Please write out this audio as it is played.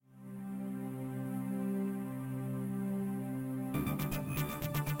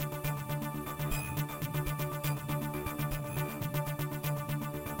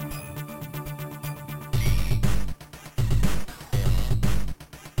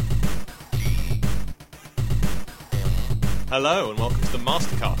Hello and welcome to the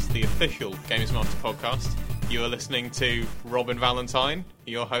Mastercast, the official Games Master podcast. You are listening to Robin Valentine,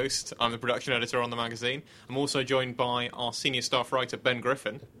 your host. I'm the production editor on the magazine. I'm also joined by our senior staff writer, Ben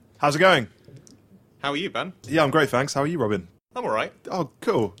Griffin. How's it going? How are you, Ben? Yeah, I'm great, thanks. How are you, Robin? I'm alright. Oh,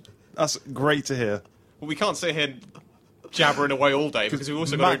 cool. That's great to hear. Well, we can't sit here jabbering away all day because we've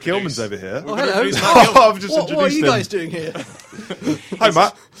also got to Matt Gilman's over here. Oh, hello. I've just introduced him. What are you guys doing here? Hi,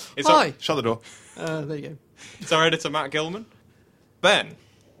 Matt. Hi. Shut the door. There you go. It's our editor, Matt Gilman. Ben,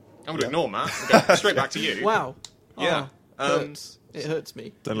 I'm going to ignore Matt and go straight back to you. Wow. Yeah. It hurts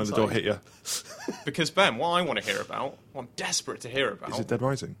me. Don't let the door hit you. Because, Ben, what I want to hear about, what I'm desperate to hear about... Is it Dead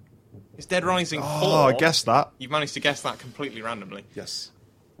Rising? It's Dead Rising 4. Oh, I guessed that. You've managed to guess that completely randomly. Yes.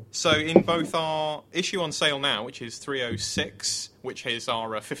 So in both our issue on sale now, which is 306, which is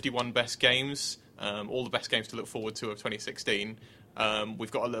our 51 best games, all the best games to look forward to of 2016,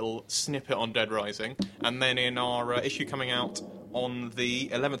 we've got a little snippet on Dead Rising. And then in our issue coming out on the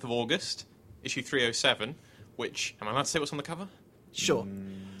 11th of August, issue 307, which... Am I allowed to say what's on the cover? Sure.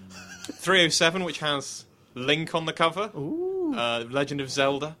 307, which has Link on the cover. Ooh. Legend of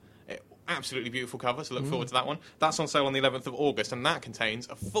Zelda. Absolutely beautiful cover, so look forward to that one. That's on sale on the 11th of August, and that contains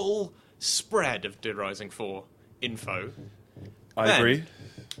a full spread of Dead Rising 4 info. I Ben, agree.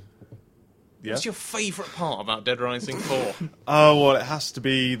 Yeah. What's your favourite part about Dead Rising 4? Oh, well, it has to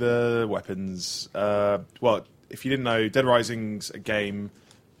be the weapons. Well, if you didn't know, Dead Rising's a game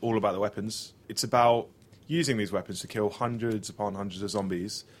all about the weapons. It's about using these weapons to kill hundreds upon hundreds of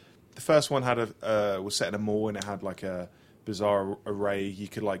zombies. The first one had was set in a mall, and it had like a bizarre array. You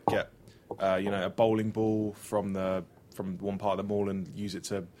could like get a bowling ball from one part of the mall and use it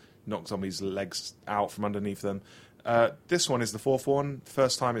to knock zombies' legs out from underneath them. This one is the fourth one.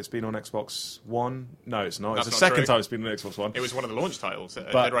 First time it's been on Xbox One. No, it's not. That's it's the not second true. time it's been on Xbox One. It was one of the launch titles,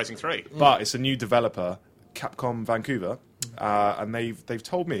 Dead Rising 3. But it's a new developer, Capcom Vancouver, and they've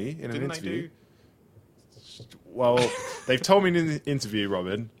told me in an interview. Well, they've told me in an interview,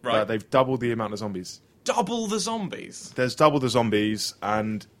 Robin, that they've doubled the amount of zombies. Double the zombies? There's double the zombies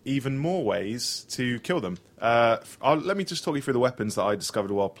and even more ways to kill them. Let me just talk you through the weapons that I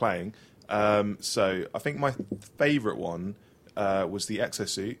discovered while playing. So I think my favourite one was the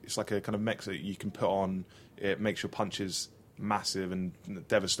exosuit. It's like a kind of mech suit you can put on. It makes your punches massive and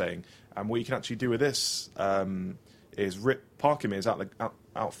devastating. And what you can actually do with this is rip Parkimeres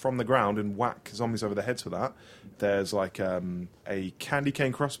out from the ground and whack zombies over the heads with that. There's like a candy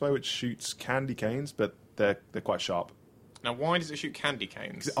cane crossbow which shoots candy canes, but they're quite sharp. Now, why does it shoot candy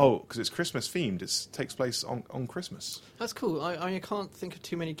canes? Because it's Christmas themed. It takes place on Christmas. That's cool. I can't think of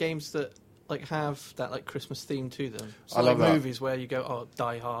too many games that like have that like Christmas theme to them. It's I like love that. movies where you go, oh,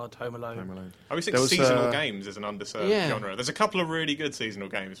 Die Hard, Home Alone. I always think seasonal games is an underserved Yeah. genre. There's a couple of really good seasonal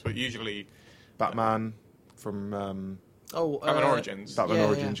games, but usually... Batman from Batman Origins. Batman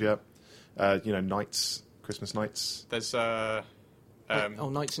Origins, yeah. Nights, Christmas Nights. There's...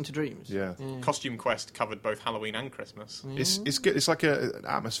 Nights into Dreams. Yeah. Costume Quest covered both Halloween and Christmas. It's good. It's like an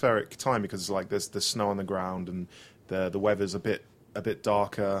atmospheric time because it's like there's snow on the ground and the weather's a bit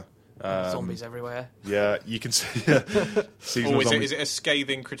darker. Zombies everywhere. Yeah, you can see. Is it a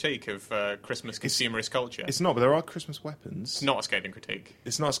scathing critique of Christmas consumerist culture? It's not, but there are Christmas weapons. It's not a scathing critique.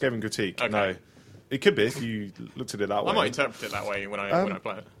 It's not a scathing critique. Okay. No, it could be if you looked at it that way. I might interpret it that way when I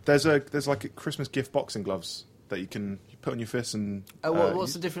play it. There's like a Christmas gift boxing gloves that you put on your fists and...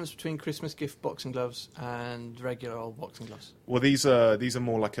 what's the difference between Christmas gift boxing gloves and regular old boxing gloves? Well, these are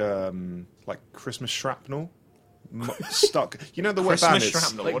more like Christmas shrapnel stuck. You know the wet Christmas bandits.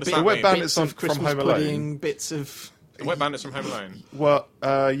 shrapnel. Like What does The that wet mean? bandits from Christmas Home Alone. pudding, bits of... The Wet Bandits from Home Alone. Well,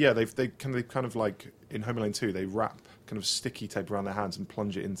 yeah, they kind of like in Home Alone 2, they wrap kind of sticky tape around their hands and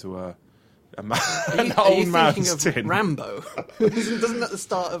plunge it into an old man's tin. Rambo? Doesn't that the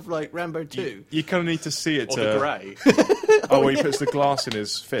start of like Rambo 2? You kind of need to see it Or to... the Grey. Oh, where he puts the glass in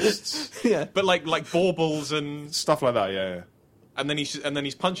his fists. Yeah. But like baubles and... Stuff like that, yeah. And then he's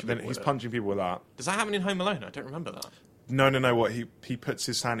punching Then people he's with it. punching people with that. Does that happen in Home Alone? I don't remember that. No. What he puts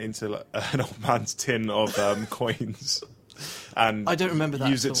his hand into like, an old man's tin of coins, and I don't remember that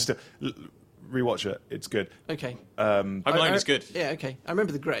Use at it still. Rewatch it; it's good. Okay. Home Alone is good. Yeah, okay. I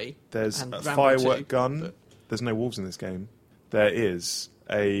remember the Grey. There's and a Rambo firework 2, gun. but- There's no wolves in this game. There is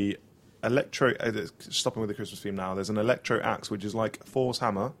a electro. Stopping with the Christmas theme now. There's an electro axe, which is like Thor's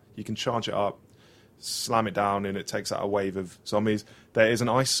hammer. You can charge it up, slam it down, and it takes out a wave of zombies. There is an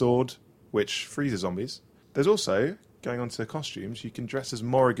ice sword, which freezes zombies. There's also going on to costumes, you can dress as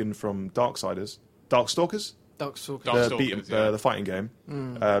Morrigan from Darkstalkers. Darkstalkers. The fighting game.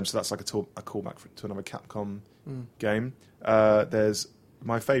 So that's like a callback to another Capcom game. There's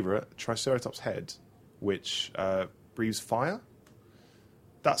my favourite, Triceratops head, which breathes fire.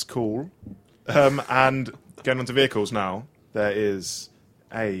 That's cool. And going on to vehicles now, there is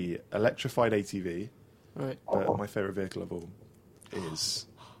a electrified ATV. Right. But my favourite vehicle of all is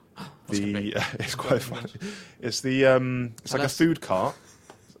it's quite funny. It's it's like a food cart.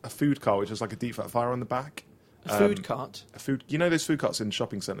 A food cart which has like a deep fat fire on the back. A food cart? You know those food carts in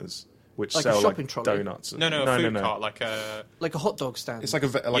shopping centres which like sell a shopping like trolley? donuts? No, a food cart, like a hot dog stand. It's like a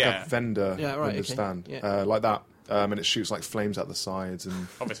vendor, vendor stand, like that. And it shoots like flames out the sides, and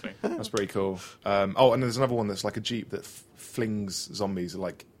obviously that's pretty cool. And there's another one that's like a jeep that flings zombies,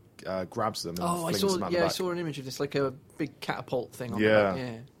 like grabs them. And flings them out the back. I saw an image of this, like a big catapult thing on the back.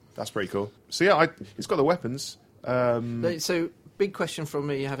 Yeah, that's pretty cool. So it's got the weapons. So big question from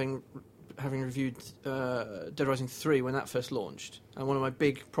me, having reviewed Dead Rising 3 when that first launched, and one of my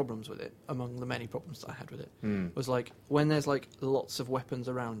big problems with it, among the many problems that I had with it, was like when there's like lots of weapons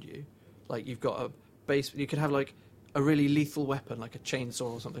around you, like you've got a base, you could have like a really lethal weapon like a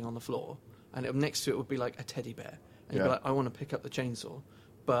chainsaw or something on the floor, and next to it would be like a teddy bear, and you'd be like, I want to pick up the chainsaw,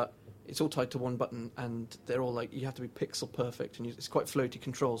 but it's all tied to one button, and they're all like, you have to be pixel perfect, and it's quite floaty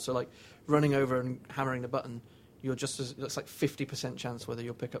controls, so like running over and hammering the button, you're just it's like 50% chance whether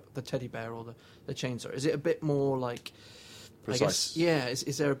you'll pick up the teddy bear or the chainsaw. Is it a bit more like precise? I guess,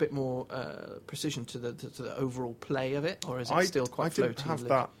 is there a bit more precision to the overall play of it, or is it still quite floaty? I didn't have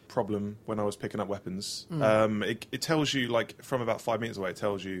that problem when I was picking up weapons. It tells you, like, from about 5 meters away, it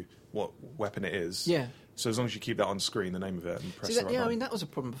tells you what weapon it is. Yeah. So as long as you keep that on screen, the name of it, and press the right button. button. I mean, that was a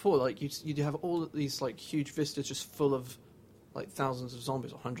problem before. Like, you'd have all of these like huge vistas just full of like thousands of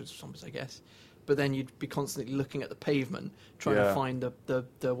zombies or hundreds of zombies, I guess. But then you'd be constantly looking at the pavement trying to find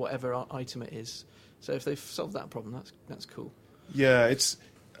the whatever item it is. So if they've solved that problem, that's cool. Yeah, it's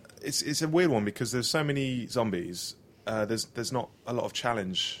a weird one because there's so many zombies. There's not a lot of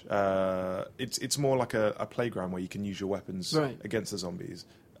challenge. It's more like a playground where you can use your weapons against the zombies.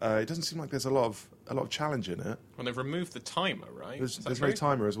 It doesn't seem like there's a lot of challenge in it. Well, they've removed the timer, right? There's no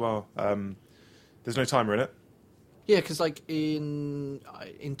timer as well. There's no timer in it. Yeah, because like in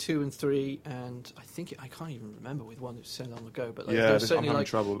 2 and 3, and I think I can't even remember with 1. It was so long ago, but like, there were certainly like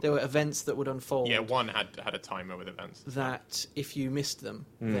trouble. There were events that would unfold. Yeah, 1 had a timer with events. That if you missed them,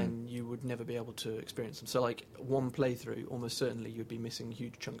 then you would never be able to experience them. So like one playthrough, almost certainly you'd be missing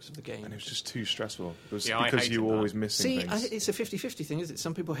huge chunks of the game. And it was just too stressful. It was because you were always missing things. It's a 50-50 thing, isn't it?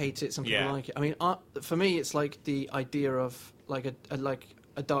 Some people hate it, some people like it. I mean, for me, it's like the idea of like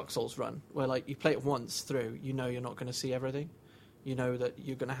a Dark Souls run, where like you play it once through, you know you're not going to see everything. You know that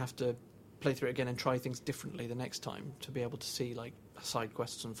you're going to have to play through it again and try things differently the next time to be able to see like side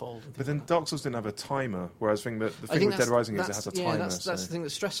quests unfold. But then Dark Souls didn't have a timer, whereas the thing with Dead Rising is it has a timer. That's the thing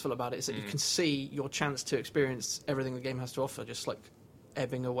that's stressful about it, is that you can see your chance to experience everything the game has to offer just like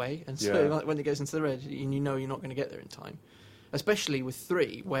ebbing away, and so like, when it goes into the red, and you know you're not going to get there in time. Especially with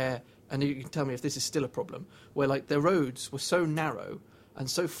 3, where, and you can tell me if this is still a problem, where like the roads were so narrow and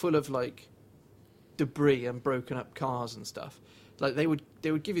so full of like debris and broken up cars and stuff. Like they would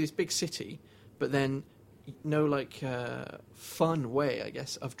give you this big city, but then no like fun way, I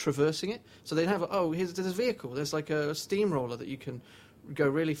guess, of traversing it. So they'd have there's a vehicle, there's like a steamroller that you can go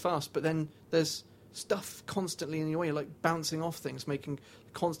really fast, but then there's stuff constantly in your way, like bouncing off things, making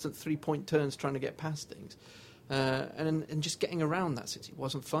constant 3-point turns trying to get past things, and just getting around that city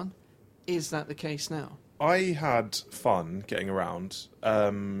wasn't fun. Is that the case now? I had fun getting around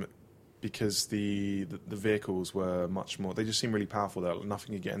because the vehicles were much more. They just seemed really powerful. That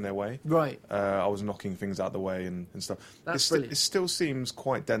nothing could get in their way. Right. I was knocking things out the way and stuff. That's brilliant. It still seems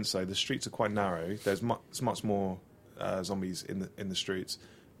quite dense though. The streets are quite narrow. There's much more zombies in the streets.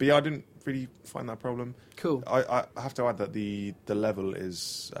 But yeah, I didn't really find that problem. Cool. I have to add that the level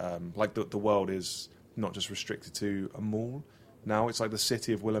is like the world is not just restricted to a mall. Now it's like the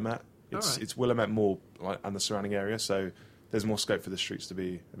city of Willamette. It's Willamette Mall and the surrounding area, so there's more scope for the streets to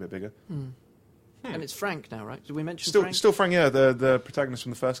be a bit bigger. And it's Frank now, right? Did we mention Frank? Frank? Still Frank, yeah, the protagonist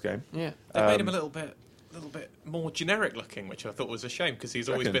from the first game. Yeah. They made him a little bit more generic looking, which I thought was a shame, because he's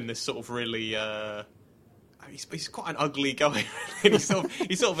always been this sort of really... he's quite an ugly guy. He's sort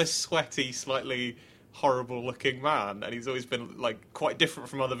of a sweaty, slightly horrible-looking man, and he's always been like quite different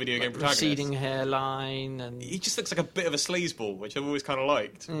from other video game protagonists. Receding hairline, and he just looks like a bit of a sleazeball, which I've always kind of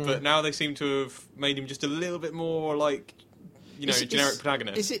liked. But now they seem to have made him just a little bit more like, generic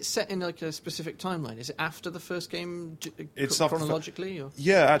protagonist. Is it set in like a specific timeline? Is it after the first game It's chronologically? Or?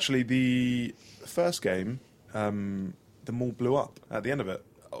 Yeah, actually, the first game the mall blew up at the end of it.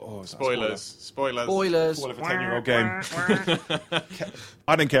 Oh, Spoilers. Spoiler for a 10-year-old game.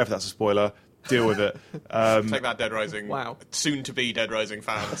 I don't care if that's a spoiler. Deal with it. Take that, Dead Rising. Wow. Soon-to-be Dead Rising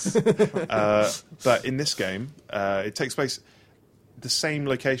fans. But in this game, it takes place the same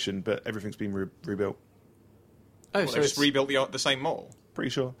location, but everything's been rebuilt. Oh, Well, so they just it's rebuilt the same mall. Pretty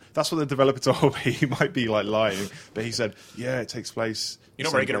sure. That's what the developer told me. He might be like lying, but he said, yeah, it takes place. You're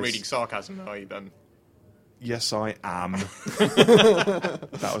not very good at reading sarcasm, are you, Ben? Yes, I am.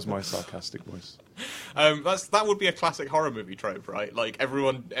 That was my sarcastic voice. That would be a classic horror movie trope, right? Like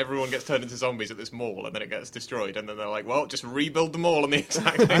everyone gets turned into zombies at this mall, and then it gets destroyed, and then they're like, "Well, just rebuild the mall on the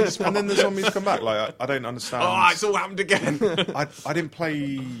exact same spot." And then the zombies come back. Like I don't understand. Oh, it's all happened again. I didn't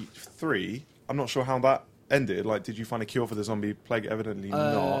play 3. I'm not sure how that ended. Like, did you find a cure for the zombie plague? Evidently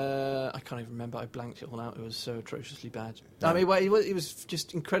not. I can't even remember. I blanked it all out. It was so atrociously bad. Yeah. I mean, well, it was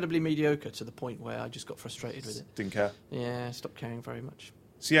just incredibly mediocre to the point where I just got frustrated with it. Didn't care. Yeah, I stopped caring very much.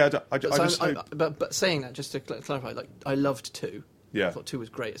 So yeah, I just hope... But saying that, just to clarify, like I loved 2. Yeah. I thought 2 was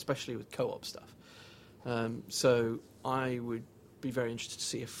great, especially with co-op stuff. So I would be very interested to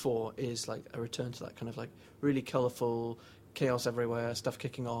see if 4 is like a return to that kind of like really colourful, chaos everywhere, stuff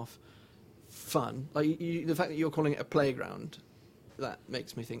kicking off, fun. Like the fact that you're calling it a playground, that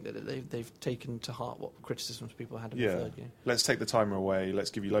makes me think that they've taken to heart what criticisms people had of the third game. Let's take the timer away.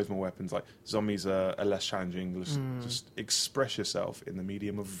 Let's give you loads more weapons. Like zombies are less challenging. Just express yourself in the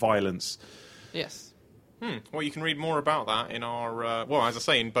medium of violence. Yes. Well, you can read more about that in our as I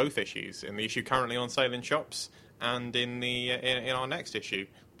say, in both issues, in the issue currently on sale in shops, and in the in our next issue,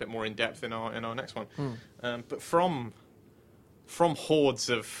 a bit more in depth in our next one. But from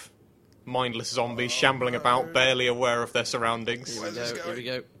hordes of mindless zombies shambling about, barely aware of their surroundings. Here we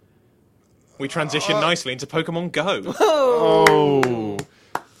go. We transition nicely into Pokémon Go. Oh,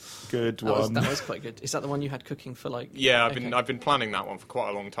 good one. That was quite good. Is that the one you had cooking for like? Yeah, I've been planning that one for quite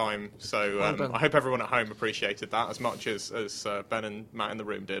a long time. So I hope everyone at home appreciated that as much as Ben and Matt in the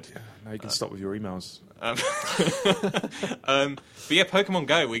room did. Yeah, now you can stop with your emails. But yeah, Pokemon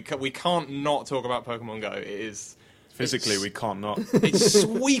Go. We can't not talk about Pokemon Go. It is. Physically, we can't not. It's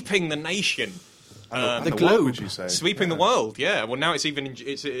sweeping the nation. The globe, would you say? Sweeping the world, yeah. Well, now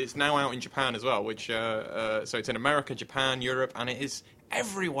it's now out in Japan as well, which so it's in America, Japan, Europe, and it is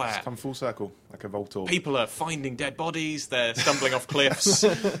everywhere. It's come full circle, like a Voltor. People are finding dead bodies. They're stumbling off cliffs.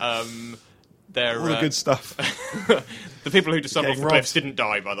 They're all the good stuff. The people who just stumbled off the cliffs didn't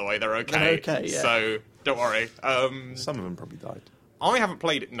die, by the way. They're okay. They're okay, yeah. So don't worry. Some of them probably died. I haven't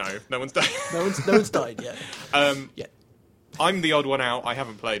played it. No one's died. No one's died yet. Yeah. I'm the odd one out. I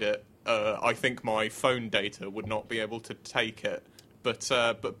haven't played it. I think my phone data would not be able to take it. But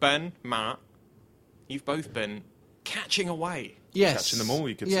Ben, Matt, you've both been catching away. Yes. Catching them all,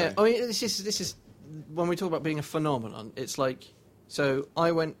 you could say. Yeah, I mean, this is when we talk about being a phenomenon, it's like, so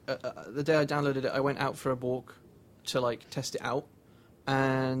I went, the day I downloaded it, I went out for a walk to like test it out,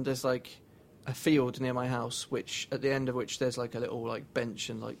 and there's like a field near my house, which at the end of which there's like a little like bench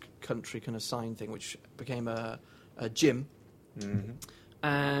and like country kind of sign thing, which became a gym. Mm-hmm.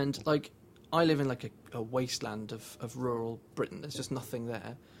 And like I live in like a wasteland of rural Britain. There's just nothing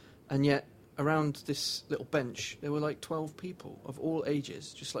there, and yet around this little bench there were like 12 people of all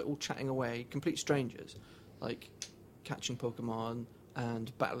ages, just like all chatting away, complete strangers, like catching Pokemon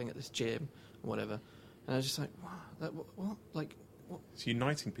and battling at this gym and whatever. And I was just like, wow, what? Like, what? It's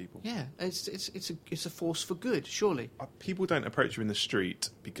uniting people. Yeah, it's a force for good, surely. People don't approach you in the street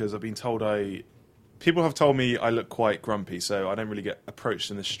because I've been told people have told me I look quite grumpy, so I don't really get approached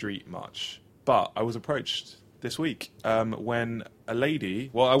in the street much. But I was approached this week when a lady...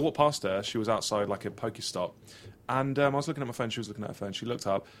 Well, I walked past her. She was outside like a Pokestop. And I was looking at my phone. She was looking at her phone. She looked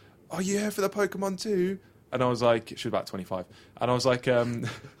up. "Oh, you here for the Pokemon too?" And I was like... She was about 25. And I was like...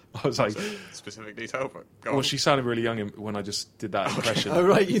 Specific detail, but go well, on. she sounded really young when I just did that impression. Oh,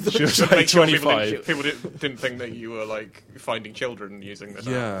 right. You thought She was Just to like make sure 25. people didn't think that you were like finding children using this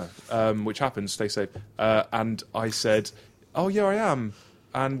app. Yeah, which happens. Stay safe. And I said, "Oh yeah, I am."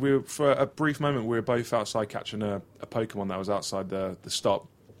 And for a brief moment, we were both outside catching a Pokemon that was outside the stop.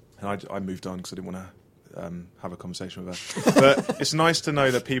 And I moved on because I didn't want to have a conversation with her. But it's nice to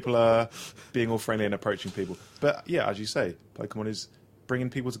know that people are being all friendly and approaching people. But yeah, as you say, Pokemon is bringing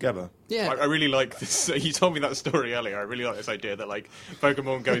people together. Yeah, I really like this. You told me that story earlier. I really like this idea that like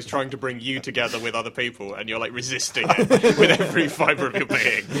Pokemon Go is trying to bring you together with other people, and you're like resisting it with every fibre of your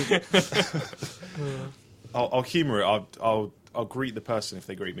being. I'll humour it. I'll greet the person if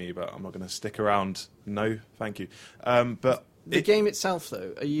they greet me, but I'm not going to stick around. No, thank you. But the game itself,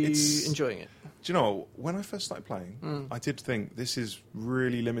 though, are you enjoying it? Do you know, when I first started playing, I did think this is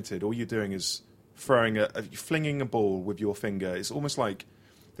really limited. All you're doing is flinging a ball with your finger. It's almost like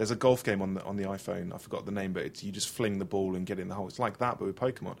there's a golf game on the iPhone. I forgot the name, but you just fling the ball and get it in the hole. It's like that, but with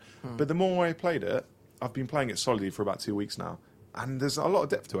Pokemon. But the more I played it, I've been playing it solidly for about 2 weeks now, and there's a lot of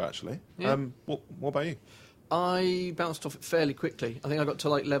depth to it, actually. Yeah. What about you? I bounced off it fairly quickly. I think I got to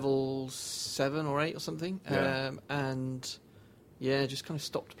like level 7 or 8 or something, Yeah. and just kind of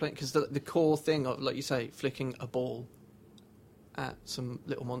stopped playing because the core thing of, like you say, flicking a ball at some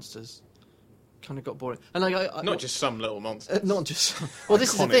little monsters kind of got boring. And like Not just some little monster. not just. Well,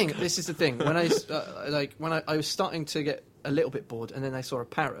 this is the Iconic. thing. This is the thing. When I was starting to get a little bit bored, and then I saw a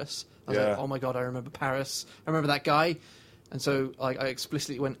Paris. I was like, oh my god, I remember Paris. I remember that guy. And so I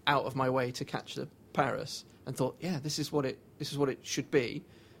explicitly went out of my way to catch the Paris, and thought, yeah, this is what it should be.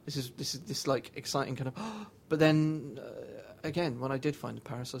 This is like exciting kind of. But then again, when I did find the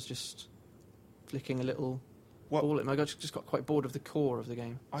Paris, I was just flicking a little ball at him. I just got quite bored of the core of the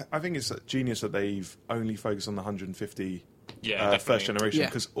game. I think it's genius that they've only focused on the 150 Yeah, first generation, Yeah.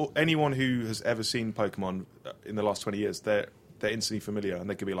 because anyone who has ever seen Pokemon in the last 20 years, they're instantly familiar, and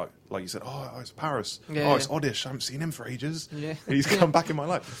they could be like you said, it's Paris, it's Oddish, I haven't seen him for ages, Yeah. and he's come back in my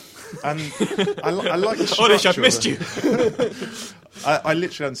life, and I like the Oddish, I've structure missed of it. you. I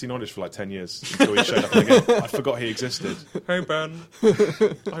literally hadn't seen Oddish for like 10 years until he showed up in the game. I forgot he existed. Hey, Ben.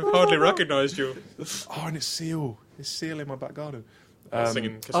 I've hardly recognised you. Oh, and it's Seal in my back garden.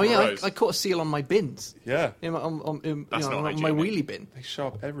 Singing Kiss Oh from a yeah, Rose. I caught a seal on my bins. Yeah, On That's not my hygienic. wheelie bin. they show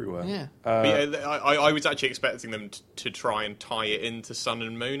up everywhere. Yeah. But yeah, I was actually expecting them to try and tie it into Sun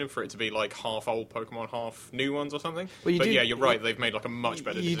and Moon, and for it to be like half old Pokemon, half new ones or something. Well, But yeah, you're right. They've made like a much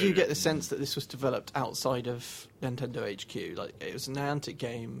better You decision. do get the sense that this was developed outside of Nintendo HQ. Like, it was a Niantic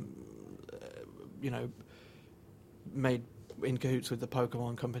game, made in cahoots with the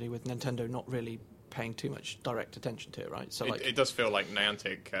Pokemon company, with Nintendo not really paying too much direct attention to it, right? So It does feel like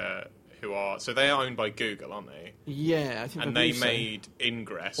Niantic, so they are owned by Google, aren't they? yeah, I think. And I they believe so. made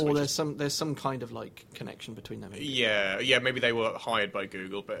Ingress. Or which there's some kind of like connection between them. Yeah, maybe they were hired by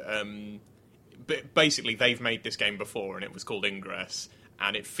Google, but basically they've made this game before, and it was called Ingress,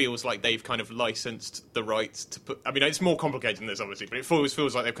 and it feels like they've kind of licensed the rights to put. I mean, it's more complicated than this, obviously, but it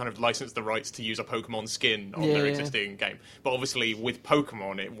feels like they've kind of licensed the rights to use a Pokemon skin on their existing game. But obviously, with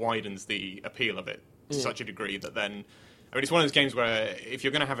Pokemon, it widens the appeal of it to such a degree that then. I mean, it's one of those games where if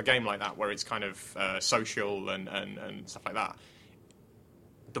you're going to have a game like that, where it's kind of social and stuff like that,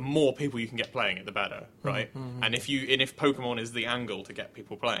 the more people you can get playing it, the better, right? Mm-hmm. And if Pokemon is the angle to get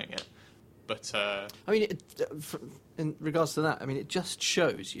people playing it, but I mean, in regards to that, I mean, it just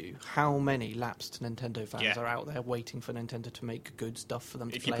shows you how many lapsed Nintendo fans are out there waiting for Nintendo to make good stuff for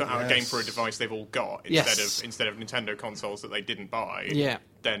them to if you play. put out a game for a device they've all got instead of Nintendo consoles that they didn't buy,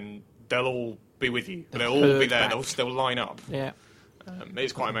 then they'll all be with you. They'll all be there. They'll line up. Yeah.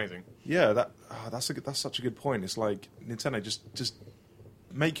 It's quite amazing. Yeah, that's such a good point. It's like Nintendo just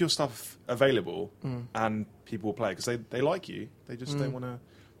make your stuff available and people will play because they like you. They just don't want to,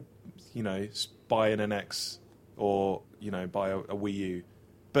 buy an NX or buy a Wii U.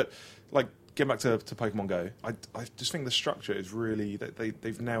 But like getting back to Pokemon Go, I just think the structure is really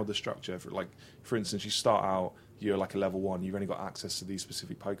they've nailed the structure. For instance, you start out, you're like a level 1. You've only got access to these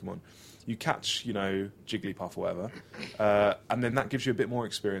specific Pokemon. You catch, Jigglypuff or whatever, and then that gives you a bit more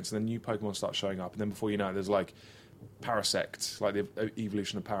experience, and then new Pokemon start showing up, and then before you know it, there's like Parasect, like the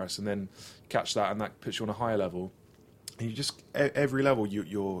evolution of Paras, and then catch that, and that puts you on a higher level. And you just every level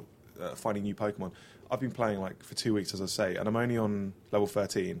you're finding new Pokemon. I've been playing like for 2 weeks, as I say, and I'm only on level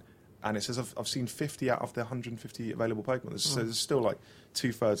 13. And it says I've seen 50 out of the 150 available Pokemon. So there's still like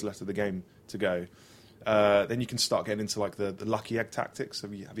 2/3 left of the game to go. Then you can start getting into like the lucky egg tactics.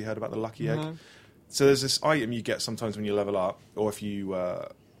 Have you heard about the lucky egg? So there's this item you get sometimes when you level up, or if you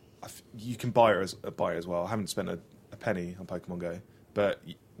can buy it as well. I haven't spent a penny on Pokemon Go, but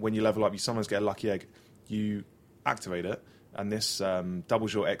when you level up, you sometimes get a lucky egg. You activate it, and this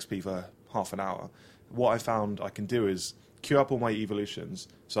doubles your XP for half an hour. What I found I can do is queue up all my evolutions,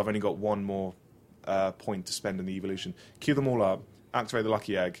 so I've only got one more point to spend in the evolution. Queue them all up, activate the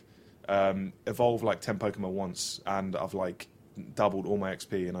lucky egg, evolve like 10 Pokemon once, and I've like doubled all my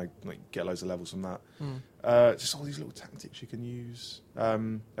XP, and I like get loads of levels from that. Just all these little tactics you can use,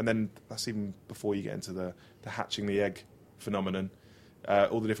 and then that's even before you get into the hatching the egg phenomenon.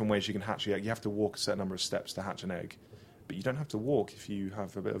 All the different ways you can hatch the egg. You have to walk a certain number of steps to hatch an egg, but you don't have to walk if you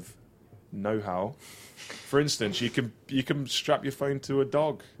have a bit of know-how. For instance, you can strap your phone to a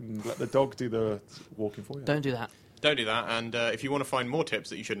dog and let the dog do the walking for you. Don't do that. Don't do that, and if you want to find more tips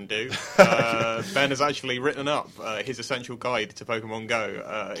that you shouldn't do, Ben has actually written up his essential guide to Pokemon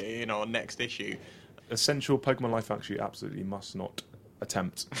Go in our next issue. Essential Pokemon life hacks you absolutely must not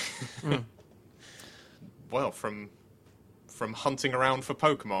attempt. from hunting around for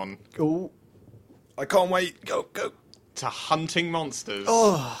Pokemon Oh, I can't wait. Go. to hunting monsters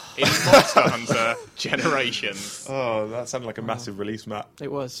Oh. in Monster Hunter Generations. Oh, that sounded like a massive release, Matt.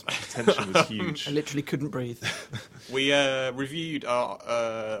 it was. Tension was huge. I literally couldn't breathe. We reviewed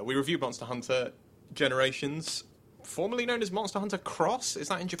Monster Hunter Generations, formerly known as Monster Hunter Cross. Is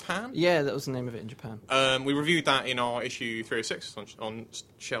that in Japan? Yeah, that was the name of it in Japan. We reviewed that in our issue 306 on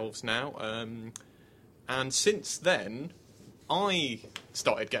shelves now. And since then, I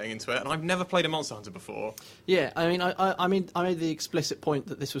started getting into it, and I've never played a Monster Hunter before. Yeah, I mean, I made the explicit point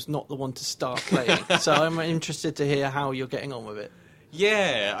that this was not the one to start playing, so I'm interested to hear how you're getting on with it.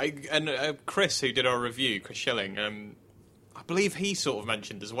 Yeah, Chris, who did our review, Chris Schilling, I believe he sort of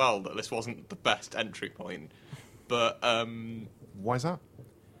mentioned as well that this wasn't the best entry point. But Why is that?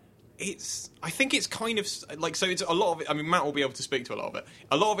 I think it's kind of like, so it's a lot of it. I mean, Matt will be able to speak to a lot of it.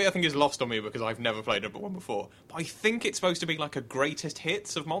 A lot of it, I think, is lost on me because I've never played number one before. But I think it's supposed to be like a greatest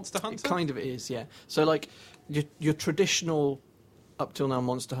hits of Monster Hunter. It kind of is, yeah. So, like, your traditional, up till now,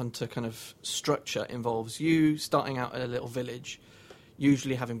 Monster Hunter kind of structure involves you starting out at a little village,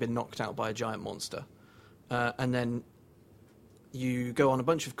 usually having been knocked out by a giant monster. And then you go on a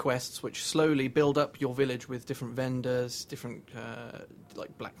bunch of quests which slowly build up your village with different vendors, different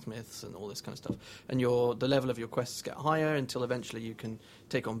like blacksmiths and all this kind of stuff. And the level of your quests get higher until eventually you can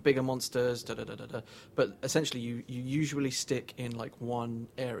take on bigger monsters. But essentially, you usually stick in like one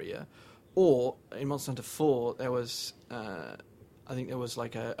area. Or in Monster Hunter 4, there was I think there was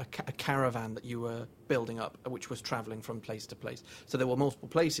like a caravan that you were building up, which was travelling from place to place. So there were multiple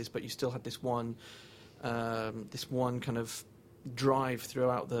places, but you still had this one kind of drive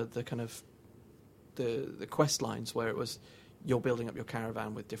throughout the kind of the quest lines where it was you're building up your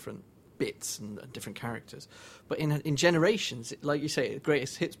caravan with different bits and different characters. But in Generations, like you say, the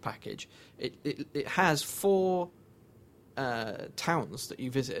greatest hits package, it has 4 towns that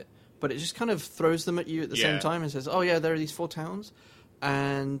you visit, but it just kind of throws them at you at the same time and says, oh yeah, there are these 4 towns,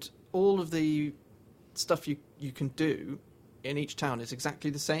 and all of the stuff you can do in each town is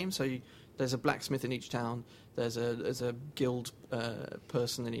exactly the same. So there's a blacksmith in each town, there's a guild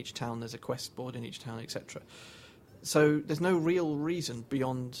person in each town, there's a quest board in each town, etc. So there's no real reason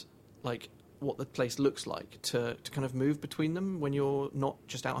beyond like what the place looks like to kind of move between them when you're not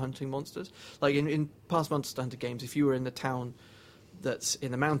just out hunting monsters. Like in past Monster Hunter games, if you were in the town that's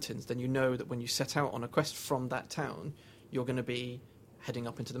in the mountains, then you know that when you set out on a quest from that town, you're going to be heading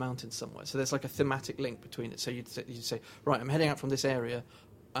up into the mountains somewhere. So there's like a thematic link between it. So you'd say, right, I'm heading out from this area,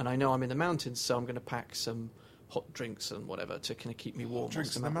 and I know I'm in the mountains, so I'm going to pack some hot drinks and whatever to kind of keep me warm. Hot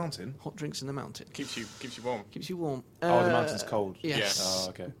drinks in the mountain? Hot drinks in the mountain. Keeps you warm. Keeps you warm. Oh, the mountain's cold. Yes. Oh,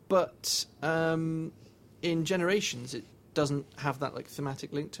 okay. But in Generations, it doesn't have that like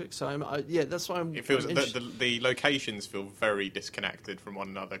thematic link to it. So that's why I'm. It feels the locations feel very disconnected from one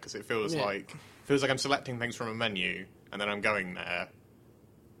another because it feels like I'm selecting things from a menu and then I'm going there.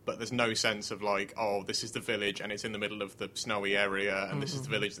 But there's no sense of like, oh, this is the village and it's in the middle of the snowy area, and this is the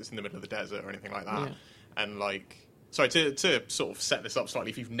village that's in the middle of the desert or anything like that. Yeah. And like, sorry, to sort of set this up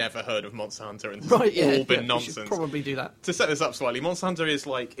slightly, if you've never heard of Monster Hunter and this has all been nonsense, you should probably do that. To set this up slightly, Monster Hunter is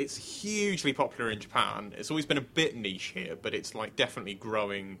like, it's hugely popular in Japan. It's always been a bit niche here, but it's like definitely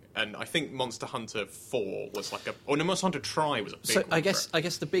growing. And I think Monster Hunter 4 was like Monster Hunter Tri was a big. So I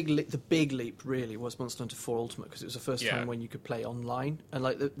guess the big leap really was Monster Hunter 4 Ultimate, because it was the first time when you could play online. And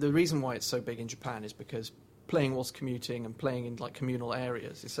like the reason why it's so big in Japan is because playing whilst commuting and playing in like communal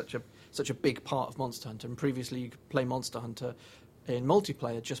areas is such a big part of Monster Hunter. And previously you could play Monster Hunter in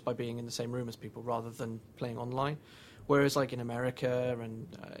multiplayer just by being in the same room as people rather than playing online. Whereas like in America and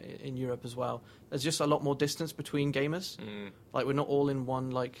in Europe as well, there's just a lot more distance between gamers. Like we're not all in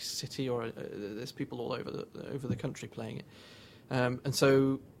one like city, or there's people all over the country playing it. And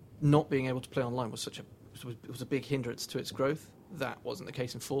so not being able to play online was a big hindrance to its growth. That wasn't the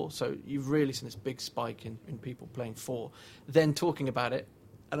case in 4, so you've really seen this big spike in people playing 4, then talking about it,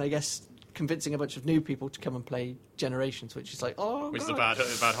 and I guess convincing a bunch of new people to come and play Generations, which is like, which is a bad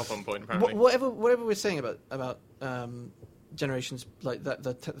hop-on point, apparently. Whatever we're saying about Generations, like that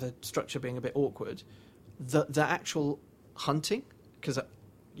the structure being a bit awkward, the actual hunting, because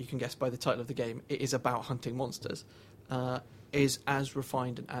you can guess by the title of the game, it is about hunting monsters, is as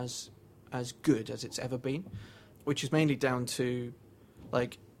refined and as good as it's ever been. Which is mainly down to,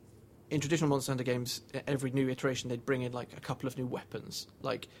 like, in traditional Monster Hunter games, every new iteration they'd bring in like a couple of new weapons,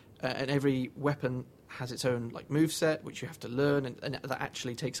 like, and every weapon has its own like moveset, which you have to learn, and that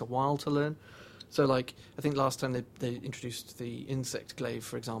actually takes a while to learn. So, like, I think last time they introduced the insect glaive,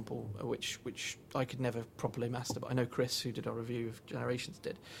 for example, which I could never properly master, but I know Chris, who did our review of Generations,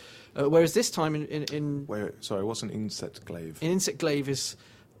 did. Whereas this time Sorry, what's an insect glaive? An insect glaive is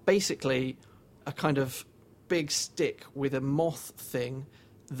basically a kind of big stick with a moth thing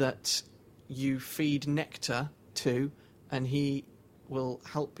that you feed nectar to, and he will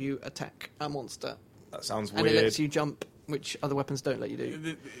help you attack a monster. That sounds weird. And it lets you jump, which other weapons don't let you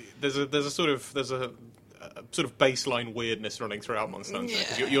do. There's a sort of baseline weirdness running throughout Monster Hunter.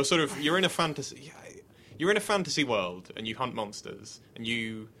 'Cause you're in a fantasy world and you hunt monsters and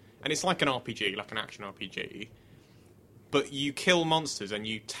it's like an RPG, like an action RPG. But you kill monsters and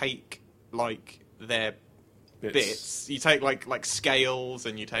you take like their bits. You take like scales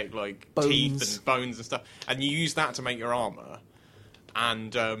and you take like bones. Teeth and bones and stuff, and you use that to make your armor.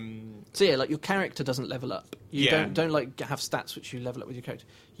 And so yeah, like your character doesn't level up. You don't like have stats which you level up with your character.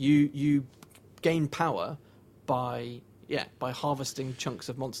 You gain power by harvesting chunks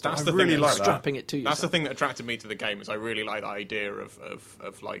of monsters. That's the thing thing, like strapping it to you. That's the thing that attracted me to the game. Is I really like the idea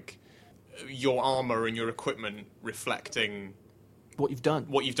of like your armor and your equipment reflecting what you've done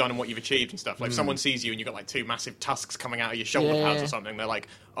and what you've achieved and stuff. Like if someone sees you and you've got like two massive tusks coming out of your shoulder pads or something, they're like,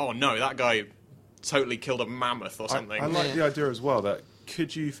 oh no, that guy totally killed a mammoth or something. I like the idea as well that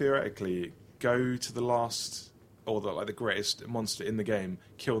could you theoretically go to the last or the greatest monster in the game,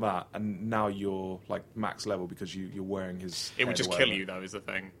 kill that, and now you're like max level because you're wearing his. It would just kill you though, is the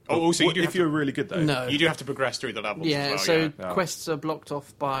thing. Oh, also, if you're really good though. No, you do have to progress through the levels. Yeah, as well, so quests are blocked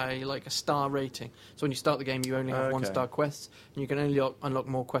off by like a star rating. So when you start the game, you only have 1-star quests, and you can only unlock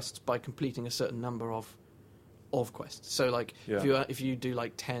more quests by completing a certain number of quests. So like if you do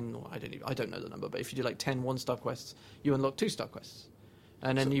like 10, or I don't know the number, but if you do like 10 1-star quests, you unlock 2-star quests,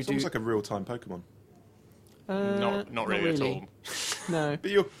 and then it's almost like a real-time Pokemon. Not really at all. No,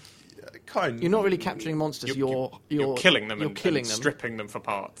 but you're not really capturing monsters. You're killing them and stripping them for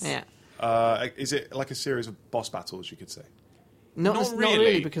parts. Yeah. Is it like a series of boss battles? You could say. Not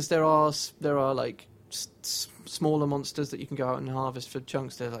really, because there are like smaller monsters that you can go out and harvest for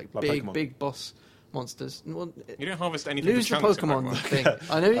chunks. They're like big boss monsters. Well, you don't harvest anything. Lose for the chunks Pokemon thing.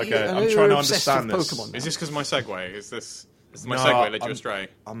 I know. Okay, I know I'm you're trying to obsessed understand with this. Pokemon. Is this because my segue? Is my segue led you astray?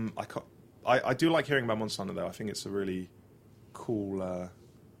 I do like hearing about Monster Hunter though. I think it's a really cool.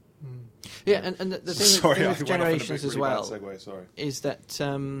 Yeah, and the thing with Generations as well is that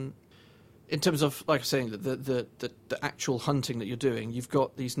in terms of, like I was saying, the actual hunting that you're doing, you've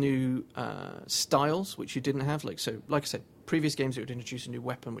got these new styles which you didn't have. Like I said, previous games it would introduce a new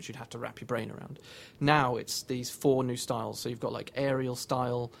weapon which you'd have to wrap your brain around. Now it's these 4 new styles. So you've got like aerial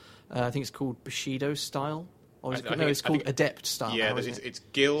style. I think it's called Bushido style. Or it's called Adept style. Yeah, it's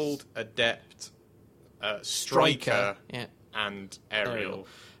Guild, Adept, Striker, and Aerial.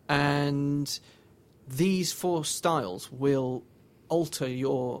 And these 4 styles will alter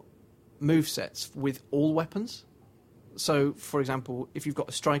your movesets with all weapons. So, for example, if you've got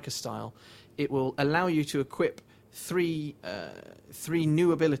a Striker style, it will allow you to equip 3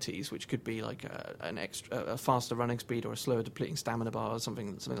 new abilities, which could be like a faster running speed or a slower depleting stamina bar or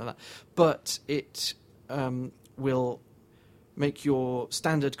something like that. But it will make your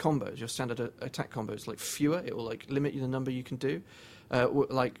standard combos, your standard attack combos, like fewer. It will like limit the number you can do.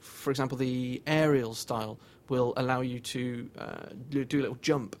 Like for example, the aerial style will allow you to do a little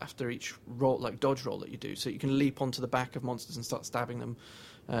jump after each roll, like dodge roll that you do, so you can leap onto the back of monsters and start stabbing them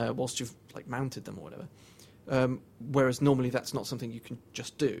whilst you've like mounted them or whatever. Whereas normally that's not something you can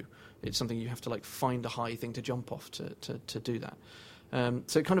just do. It's something you have to like find a high thing to jump off to do that.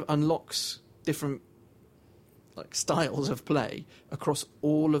 So it kind of unlocks different like styles of play across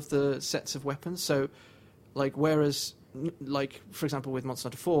all of the sets of weapons. So like whereas like for example with Monster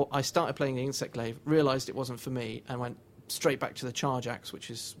Hunter 4, I started playing the Insect Glaive, realised it wasn't for me, and went straight back to the Charge Axe, which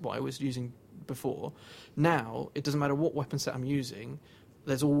is what I was using before. Now it doesn't matter what weapon set I'm using,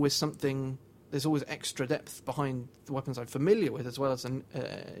 there's always extra depth behind the weapons I'm familiar with, as well as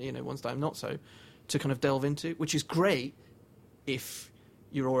ones that I'm not so, to kind of delve into, which is great if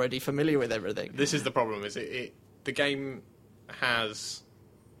you're already familiar with everything. This is the problem, is the game has...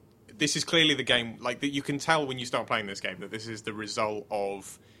 This is clearly the game, like, that you can tell when you start playing this game that this is the result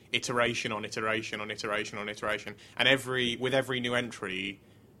of iteration on iteration on iteration on iteration. And with every new entry,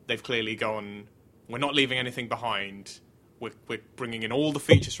 they've clearly gone, we're not leaving anything behind, we're bringing in all the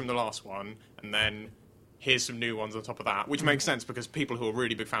features from the last one, and then here's some new ones on top of that, which makes sense because people who are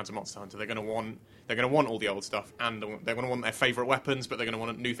really big fans of Monster Hunter, they're going to want all the old stuff, and they're going to want their favourite weapons, but they're going to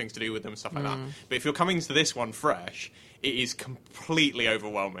want new things to do with them, stuff like that. But if you're coming to this one fresh, it is completely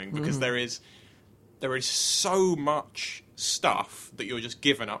overwhelming because there is there is so much stuff that you're just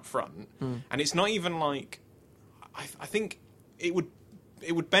given up front, and it's not even like I think it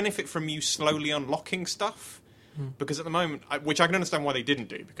would benefit from you slowly unlocking stuff. Because at the moment, which I can understand why they didn't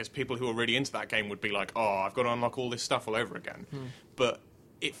do, because people who are really into that game would be like, oh, I've got to unlock all this stuff all over again. But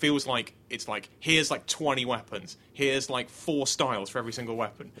it feels like it's like, here's like 20 weapons. Here's like 4 styles for every single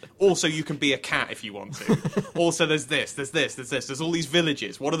weapon. Also, you can be a cat if you want to. Also, there's this. There's all these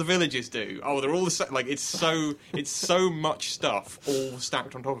villages. What do the villages do? Oh, they're all the same. Like, it's so much stuff all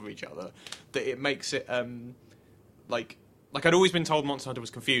stacked on top of each other that it makes it, like I'd always been told Monster Hunter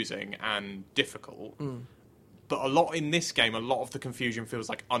was confusing and difficult. But a lot in this game, a lot of the confusion feels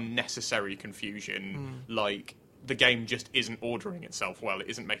like unnecessary confusion. Like, the game just isn't ordering itself well. It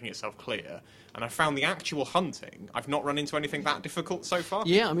isn't making itself clear. And I found the actual hunting, I've not run into anything that difficult so far.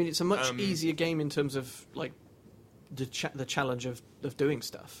 Yeah, I mean, it's a much easier game in terms of, like, the challenge of doing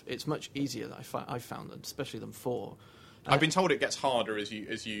stuff. It's much easier that I found, especially than 4. I've been told it gets harder as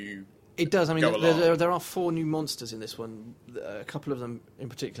you It does. I mean, go there are 4 new monsters in this one. A couple of them in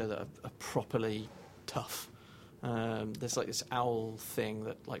particular that are properly tough. There's like this owl thing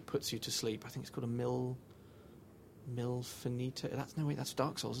that like puts you to sleep. I think it's called a Milfinito. That's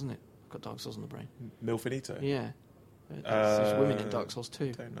Dark Souls, isn't it? I've got Dark Souls on the brain. Milfinito? Yeah. There's women in Dark Souls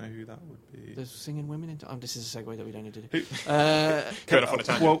too. I don't know who that would be. There's singing women in... this is a segue that we don't need to do. Going off on a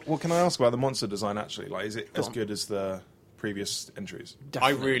tangent. Well, can I ask about the monster design, actually? Like, is it as good as the previous entries?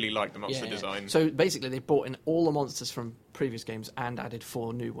 Definitely. I really like the monster design. So basically they brought in all the monsters from previous games and added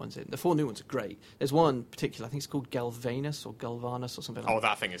 4 new ones in. The 4 new ones are great. There's one particular, I think it's called Galvanus or Galvanus or something like that. Oh,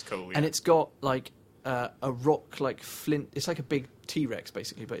 that thing is cool, yeah. And it's got like a rock like flint. It's like a big T-Rex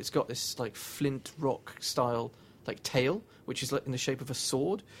basically, but it's got this like flint rock style like tail, which is like in the shape of a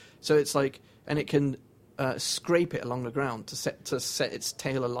sword. So it's like, and it can scrape it along the ground to set its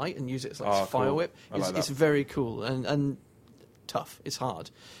tail alight and use it as like a fire whip. It's very cool and tough. It's hard.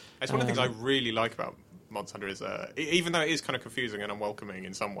 It's one of the things I really like about Monster Hunter is, even though it is kind of confusing and unwelcoming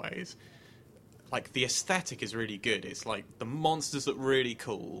in some ways, like the aesthetic is really good. It's like the monsters look really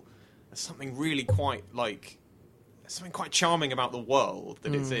cool. There's something really quite charming about the world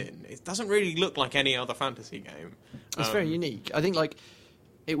that it's in. It doesn't really look like any other fantasy game. It's very unique. I think like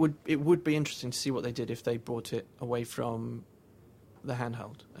it would be interesting to see what they did if they brought it away from the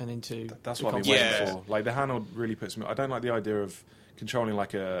handheld and into that's what I've been waiting for. Like the handheld really puts me. I don't like the idea of controlling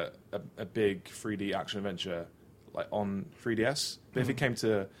like a big 3D action adventure like on 3DS. But if it came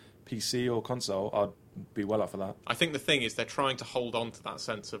to PC or console, I'd be well up for that. I think the thing is they're trying to hold on to that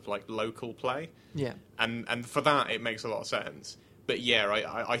sense of like local play. Yeah. And for that it makes a lot of sense. But yeah,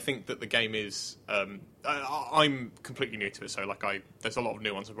 I think that the game is. I'm completely new to it, so like there's a lot of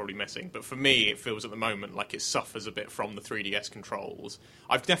nuance I'm probably missing. But for me, it feels at the moment like it suffers a bit from the 3DS controls.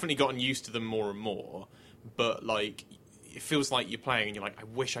 I've definitely gotten used to them more and more, but like it feels like you're playing and you're like, I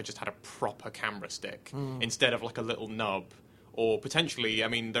wish I just had a proper camera stick instead of like a little nub, or potentially, I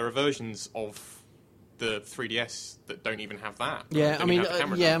mean, there are versions of the 3DS that don't even have that. Yeah, I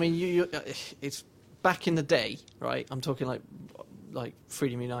mean, you it's back in the day, right? I'm talking like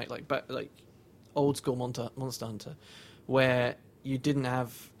Freedom Unite, like old school Monster Hunter, where you didn't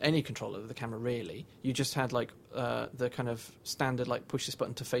have any control over the camera really. You just had like the kind of standard like push this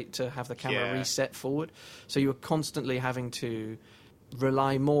button to have the camera reset forward. So you were constantly having to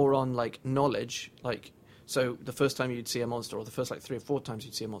rely more on like knowledge. Like, so the first time you'd see a monster, or the first like 3 or 4 times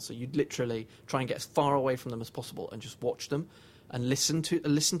you'd see a monster, you'd literally try and get as far away from them as possible and just watch them. And listen to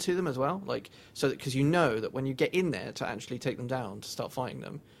them as well, like so because you know that when you get in there to actually take them down to start fighting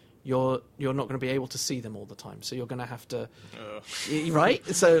them, you're not going to be able to see them all the time. So you're going to have to, right?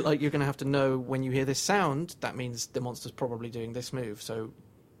 So like you're going to have to know when you hear this sound, that means the monster's probably doing this move. So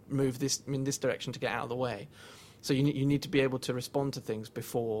move this in this direction to get out of the way. So you need to be able to respond to things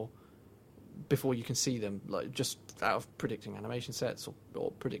before you can see them, like just out of predicting animation sets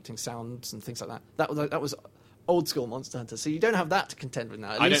or predicting sounds and things like that. That was old school Monster Hunter, so you don't have that to contend with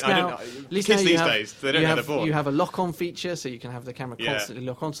now. At least now these days they don't have the board. You have a lock-on feature, so you can have the camera constantly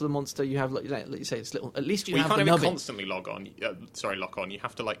lock onto the monster. You have, like you say, it's little. At least you have the nubbing. You can't even constantly lock on. You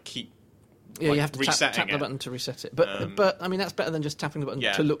have to like keep. Yeah, you have to tap the button to reset it. But I mean, that's better than just tapping the button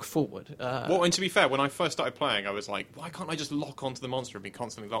to look forward. Well, and to be fair, when I first started playing, I was like, why can't I just lock onto the monster and be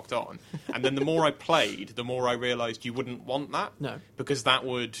constantly locked on? And then the more I played, the more I realised you wouldn't want that. No. Because that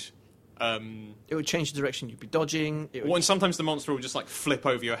would... it would change the direction you'd be dodging. And sometimes the monster would just like flip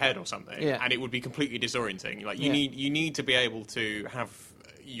over your head or something, and it would be completely disorienting. Like you need to be able to have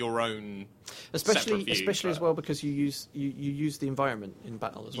your own, especially as well, because you use the environment in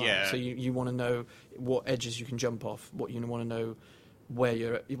battle as well. Yeah. So you want to know what edges you can jump off, what you want to know where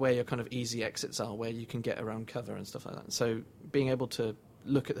your kind of easy exits are, where you can get around cover and stuff like that. So being able to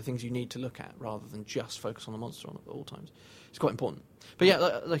look at the things you need to look at rather than just focus on the monster at all times, it's quite important. But yeah,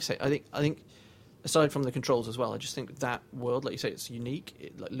 like I say, I think aside from the controls as well, I just think that world, like you say, it's unique.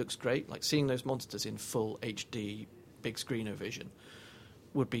 It looks great. Like seeing those monsters in full HD big screen vision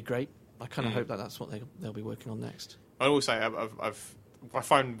would be great. I kind of hope that's what they'll be working on next. I always say I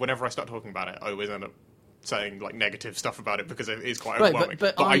find whenever I start talking about it, I always end up saying like negative stuff about it because it is quite overwhelming.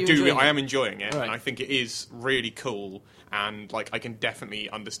 But I am enjoying it, right. and I think it is really cool. And like I can definitely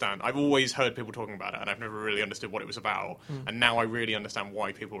understand. I've always heard people talking about it, and I've never really understood what it was about. And now I really understand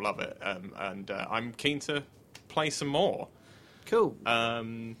why people love it. And I'm keen to play some more. Cool.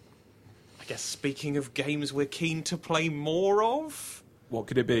 I guess speaking of games we're keen to play more of, What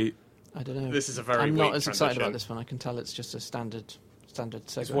could it be? I don't know. This is a very I'm weak not as excited transition. about this one. I can tell it's just a standard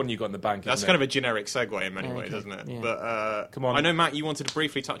segue. It's one you got in the bank. That's isn't kind it? of a generic segue in many ways, okay. isn't it? Yeah. But Come on. I know, Matt, you wanted to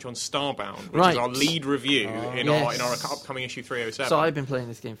briefly touch on Starbound, which Right. is our lead review in yes. our upcoming issue 307. So I've been playing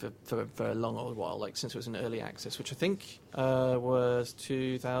this game for a long old while, like since it was in early access, which I think was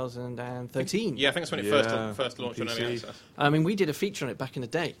 2013. Yeah, I think that's when it first launched on early PC. access. I mean, we did a feature on it back in the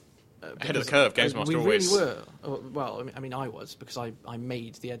day. Ahead of the curve, Games Master we always. really were. Well, I mean, I was, because I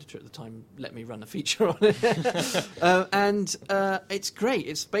made the editor at the time let me run a feature on it. And it's great.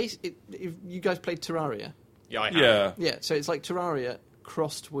 It's if you guys played Terraria? Yeah, I have. Yeah. Yeah, so it's like Terraria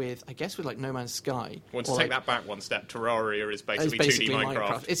crossed with, I guess, with like No Man's Sky. Want to or take like- that back one step, Terraria is It's basically, basically 2D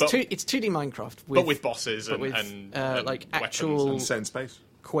Minecraft. It's 2D Minecraft, but with bosses but and, with, and like weapons actual And set in space.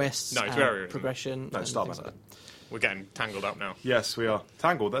 quests, No, and Terraria isn't. progression. No, and Starbound. things like that. We're getting tangled up now. Yes, we are.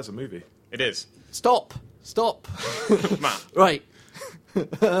 Tangled, that's a movie. It is. Stop. Matt. Right.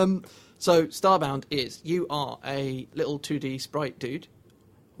 So Starbound is you are a little 2D sprite dude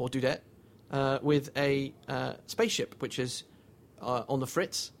or dudette with a spaceship which is on the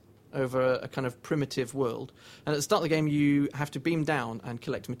fritz over a kind of primitive world. And at the start of the game, you have to beam down and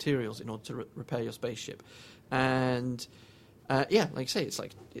collect materials in order to repair your spaceship. And yeah, like I say, it's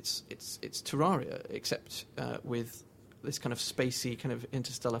like it's Terraria except with this kind of spacey, kind of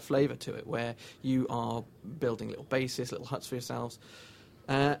interstellar flavour to it, where you are building little bases, little huts for yourselves,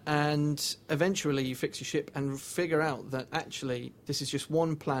 and eventually you fix your ship and figure out that actually this is just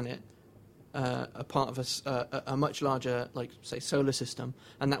one planet, a part of a much larger, like, say, solar system,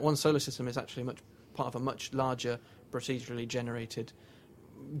 and that one solar system is actually part of a much larger procedurally generated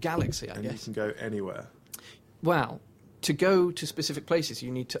galaxy, I And guess. you can go anywhere. Well, to go to specific places,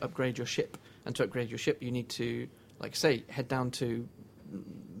 you need to upgrade your ship. And to upgrade your ship, you need to, like say, head down to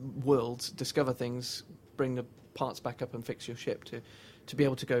worlds, discover things, bring the parts back up and fix your ship to be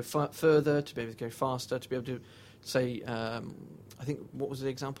able to go further, to be able to go faster, to be able to, say, I think, what was the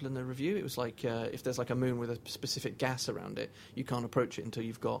example in the review? It was like, if there's like a moon with a specific gas around it, you can't approach it until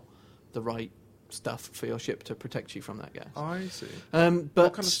you've got the right stuff for your ship to protect you from that gas. I see. But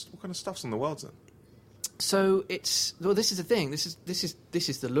What kind of stuff's on the world then? So this is the thing. This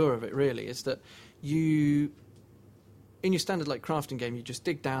is the lure of it. Really, is that you, in your standard like crafting game, you just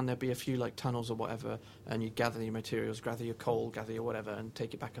dig down. There'll be a few like tunnels or whatever, and you gather your materials, gather your coal, gather your whatever, and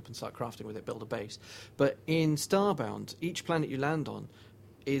take it back up and start crafting with it, build a base. But in Starbound, each planet you land on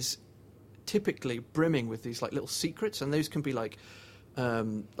is typically brimming with these like little secrets, and those can be like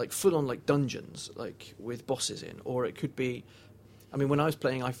full on like dungeons, like with bosses in, or it could be. I mean, when I was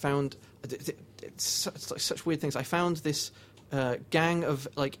playing, I found it's like such weird things. I found this gang of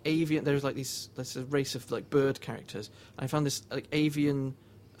like avian. There's a race of like bird characters. I found this like avian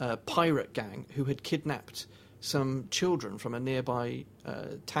pirate gang who had kidnapped some children from a nearby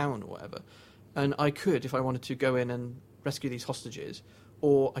town or whatever. And I could, if I wanted to, go in and rescue these hostages,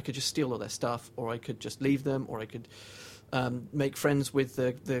 or I could just steal all their stuff, or I could just leave them, or I could make friends with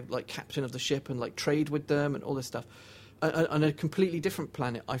the like captain of the ship and like trade with them and all this stuff. On a completely different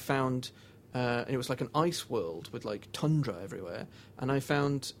planet, I found, and it was like an ice world with like tundra everywhere, and I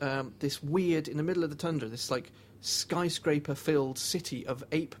found this weird, in the middle of the tundra, this like skyscraper-filled city of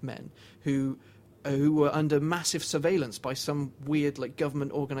ape men who were under massive surveillance by some weird like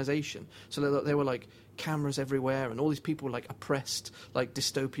government organisation. So there were like cameras everywhere, and all these people were like oppressed, like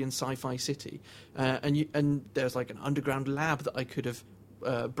dystopian sci-fi city, and there's like an underground lab that I could have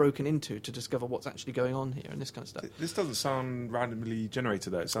broken into to discover what's actually going on here and this kind of stuff. This doesn't sound randomly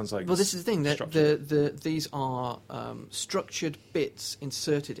generated, though. It sounds like... Well, this is the thing. structured. These are structured bits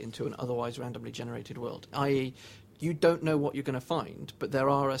inserted into an otherwise randomly generated world, i.e. you don't know what you're going to find, but there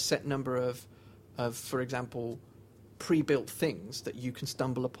are a set number of, for example, pre-built things that you can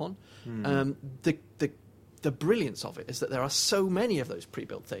stumble upon. The brilliance of it is that there are so many of those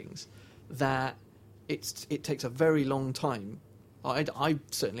pre-built things that it takes a very long time I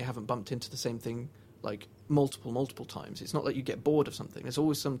certainly haven't bumped into the same thing like multiple times. It's not like you get bored of something. There's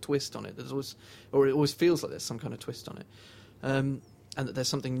always some twist on it. It always feels like there's some kind of twist on it, and that there's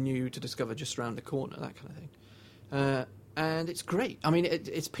something new to discover just around the corner, that kind of thing. And it's great. I mean,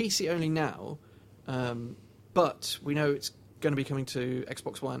 it's PC only now, but we know it's going to be coming to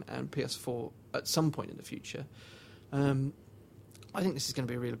Xbox One and PS4 at some point in the future. I think this is going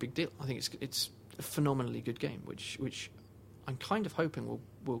to be a really big deal. I think it's a phenomenally good game, which I'm kind of hoping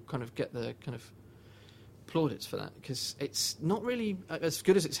will kind of get the kind of plaudits for that, because it's not really as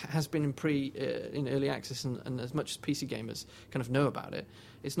good as it has been in early access, and as much as PC gamers kind of know about it,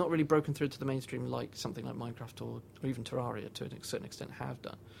 it's not really broken through to the mainstream like something like Minecraft or even Terraria to a certain extent have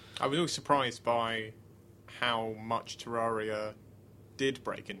done. I was always surprised by how much Terraria did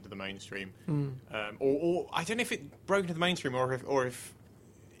break into the mainstream, or I don't know if it broke into the mainstream or if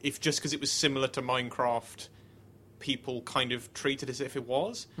just because it was similar to Minecraft, people kind of treated as if it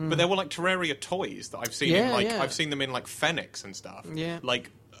was. But there were like Terraria toys that I've seen I've seen them in like Fenix and stuff. Yeah.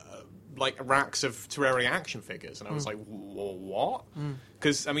 Like racks of Terraria action figures, and I was like, what?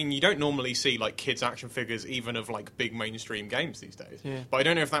 Because I mean, you don't normally see like kids action figures even of like big mainstream games these days. Yeah. But I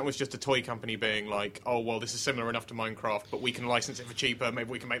don't know if that was just a toy company being like, oh well, this is similar enough to Minecraft, but we can license it for cheaper. Maybe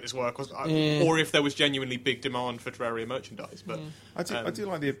we can make this work, or if there was genuinely big demand for Terraria merchandise. But I do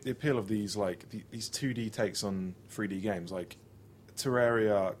like the appeal of these these 2D takes on 3D games. Like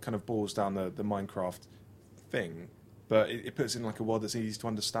Terraria kind of boils down the Minecraft thing, but it puts it in like a world that's easy to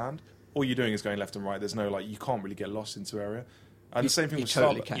understand. All you're doing is going left and right. There's no you can't really get lost in Terraria. And the same thing with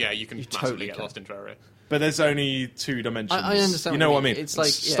Starbound. Yeah, you can massively get lost in Terraria. But there's only 2 dimensions. I understand. You know what I mean? It's like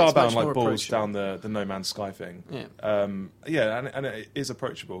Starbound like boils down the No Man's Sky thing. Yeah. And it is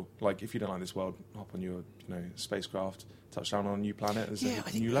approachable. Like if you don't like this world, hop on your spacecraft, touch down on a new planet. There's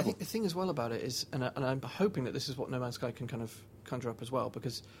a new level. I think the thing as well about it is, and I'm hoping that this is what No Man's Sky can kind of conjure up as well,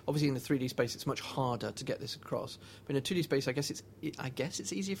 because obviously in the 3D space it's much harder to get this across. But in a 2D space, I guess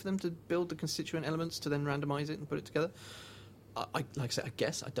it's easier for them to build the constituent elements to then randomize it and put it together. Like I said, I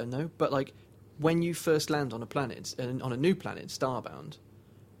guess I don't know, but like when you first land on a planet, on a new planet, Starbound,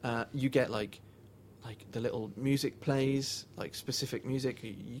 you get like the little music plays, like specific music.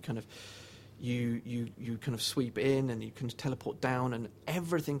 You kind of sweep in and you can teleport down, and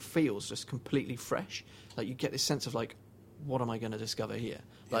everything feels just completely fresh. Like you get this sense of like, what am I going to discover here?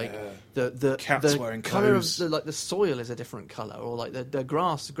 Like the cats wearing color clothes. of the soil is a different color, or like the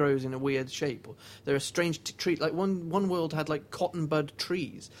grass grows in a weird shape, or there are strange trees. Like one world had like cotton bud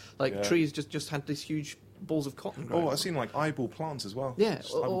trees, trees just had these huge balls of cotton growing. I've seen like eyeball plants as well. Yeah,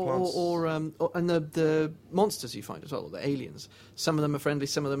 and the monsters you find as well, the aliens. Some of them are friendly,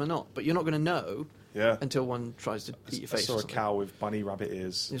 some of them are not. But you're not going to know until one tries to eat your face. I saw a cow with bunny rabbit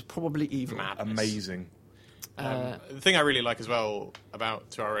ears. It's probably evil. Madness. Amazing. The thing I really like as well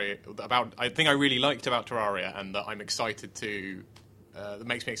about Terraria, and that I'm excited to, that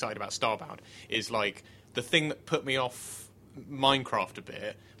makes me excited about Starbound, is like the thing that put me off Minecraft a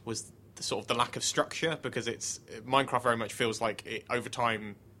bit was the lack of structure, because Minecraft very much feels like it, over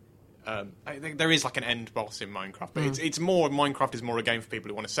time. I think there is like an end boss in Minecraft, but it's more Minecraft is more a game for people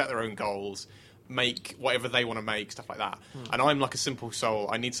who want to set their own goals, make whatever they want to make, stuff like that. And I'm like a simple soul.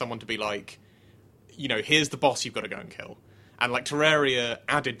 I need someone to be like, here's the boss you've got to go and kill. And like Terraria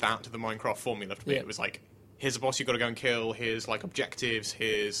added that to the Minecraft formula for me. It was like, here's a boss you've got to go and kill, here's like objectives,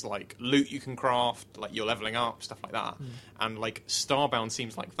 here's like loot you can craft, like you're leveling up, stuff like that. And like Starbound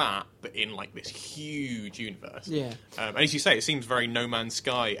seems like that, but in like this huge universe. Yeah. And as you say, it seems very No Man's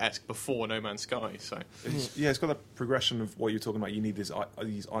Sky-esque before No Man's Sky. So it's got that progression of what you're talking about. You need these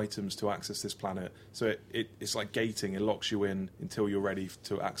items to access this planet. So it's like gating. It locks you in until you're ready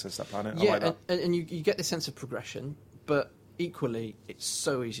to access that planet. Yeah, I like that. And you get this sense of progression, but equally, it's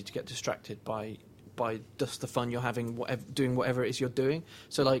so easy to get distracted by just the fun you're having, doing whatever it is you're doing.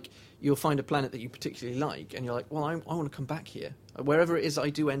 So, like, you'll find a planet that you particularly like, and you're like, well, I want to come back here. Wherever it is I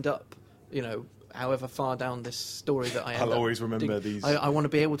do end up, however far down this story that I end I'll always remember these. I want to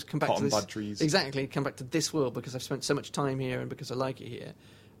be able to come back to this. Cotton bud trees. Exactly, come back to this world because I've spent so much time here and because I like it here.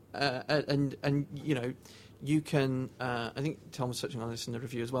 And you can, I think Tom was touching on this in the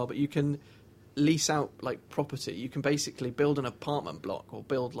review as well, but you can lease out like property. You can basically build an apartment block or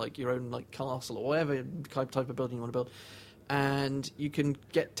build like your own like castle or whatever type of building you want to build, and you can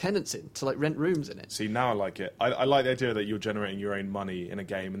get tenants in to like rent rooms in it. See, now I like it. I like the idea that you're generating your own money in a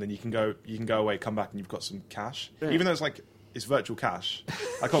game, and then you can go away, come back, and you've got some cash. Yeah. Even though it's virtual cash,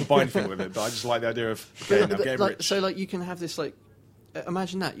 I can't buy anything with it, but I just like the idea of getting rich. So like you can have this like,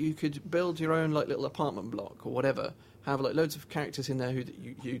 imagine that you could build your own like little apartment block or whatever. Have like loads of characters in there who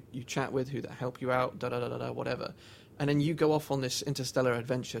you chat with, who that help you out, whatever, and then you go off on this interstellar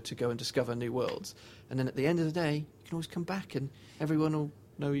adventure to go and discover new worlds, and then at the end of the day, you can always come back and everyone will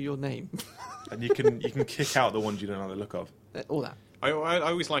know your name. And you can kick out the ones you don't know the look of. All that. I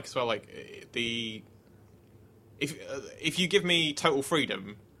always like as well, like if you give me total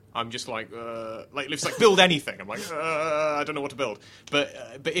freedom, I'm just like it's like build anything. I'm like I don't know what to build. But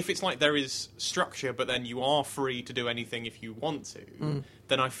if it's like there is structure, but then you are free to do anything if you want to,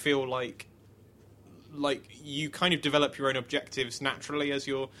 then I feel like you kind of develop your own objectives naturally as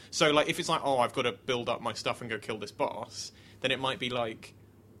you're. So like if it's like, oh, I've got to build up my stuff and go kill this boss, then it might be like,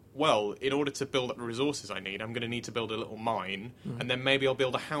 well, in order to build up the resources I need, I'm going to need to build a little mine, and then maybe I'll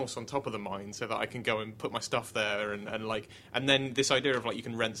build a house on top of the mine so that I can go and put my stuff there, and then this idea of like you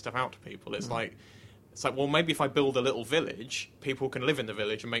can rent stuff out to people. It's like, well, maybe if I build a little village, people can live in the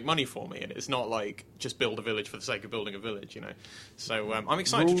village and make money for me, and it's not like just build a village for the sake of building a village, you know. So I'm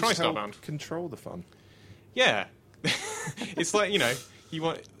excited to try Starbound. Control the fun. Yeah, it's like, you know.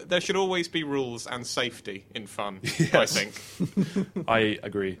 There should always be rules and safety in fun, yes. I think. I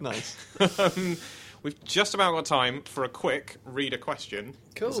agree. Nice. We've just about got time for a quick reader question.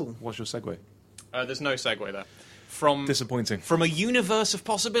 Cool. What's your segue? There's no segue there. Disappointing. From a universe of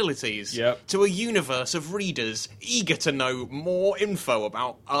possibilities to a universe of readers eager to know more info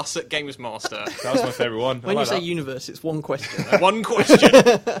about us at Games Master. That was my favourite one. When you say universe, it's one question. One question.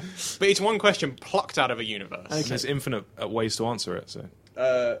 But it's one question plucked out of a universe. Okay. There's infinite ways to answer it, so...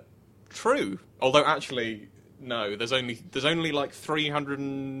 True. Although actually, no. There's only like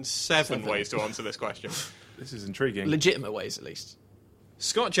 307 ways to answer this question. This is intriguing. Legitimate ways, at least.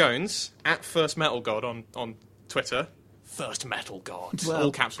 Scott Jones at First Metal God on Twitter. First Metal God. Well,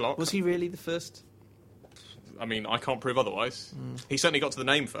 all caps lock. Was he really the first? I mean, I can't prove otherwise. He certainly got to the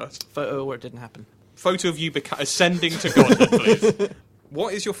name first. Photo where it didn't happen. Photo of you ascending to godhood, please.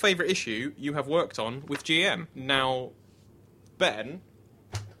 What is your favourite issue you have worked on with GM? Now, Ben,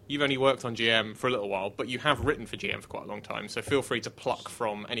 you've only worked on GM for a little while, but you have written for GM for quite a long time, so feel free to pluck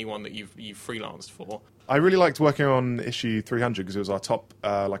from anyone that you've freelanced for. I really liked working on issue 300 because it was our top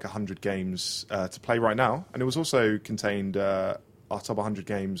 100 games to play right now, and it was also contained our top 100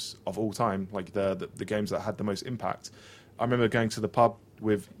 games of all time, like the games that had the most impact. I remember going to the pub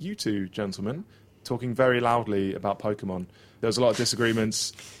with you two gentlemen, talking very loudly about Pokemon. There was a lot of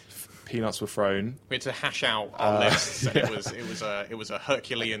disagreements. Peanuts were thrown. We had to hash out our lists, and it was a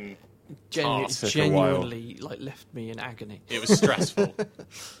Herculean task. Genuinely left me in agony. It was stressful,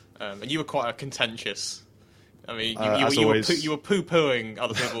 and you were quite a contentious. I mean, you were poo-pooing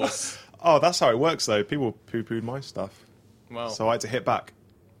other people's. Oh, that's how it works, though. People poo-pooed my stuff, so I had to hit back.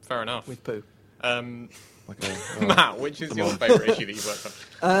 Fair enough. With poo. Matt, which is your favourite issue that you worked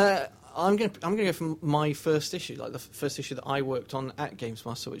on? I'm gonna go for my first issue, like the first issue that I worked on at Games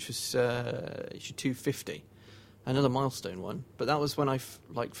Master, which was issue 250, another milestone one. But that was when I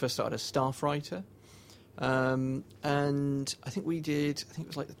first started as staff writer, and I think it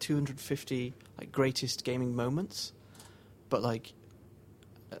was like the 250 greatest gaming moments, but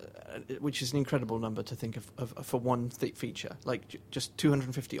which is an incredible number to think of for one feature. Just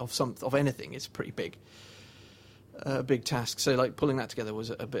 250 of anything is pretty big. A big task, so pulling that together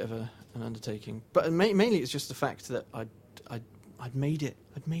was a bit of an undertaking. But mainly it's just the fact that I'd made it.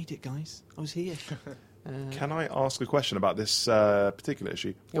 I'd made it, guys. I was here. Can I ask a question about this particular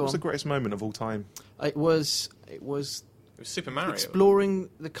issue? What was the greatest moment of all time? It was Super Mario. Exploring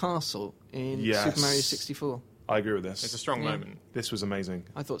the castle in Yes. Super Mario 64. I agree with this. It's a strong moment. This was amazing.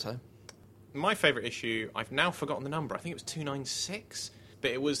 I thought so. My favourite issue, I've now forgotten the number. I think it was 296. But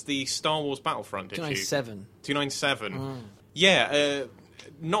it was the Star Wars Battlefront issue. 297. 297. Oh. Yeah,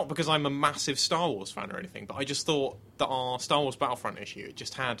 not because I'm a massive Star Wars fan or anything, but I just thought that our Star Wars Battlefront issue,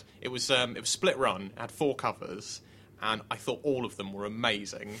 it was split run, it had 4 covers, and I thought all of them were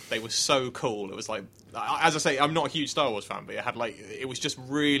amazing. They were so cool. It was like, as I say, I'm not a huge Star Wars fan, but it was just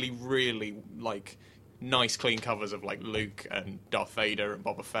really, really nice clean covers of Luke and Darth Vader and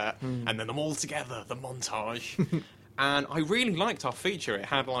Boba Fett, and then them all together, the montage. And I really liked our feature. It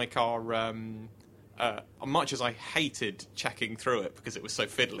had our, much as I hated checking through it because it was so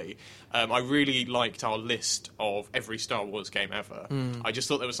fiddly, I really liked our list of every Star Wars game ever. I just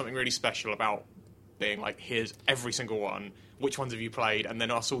thought there was something really special about being here's every single one, which ones have you played, and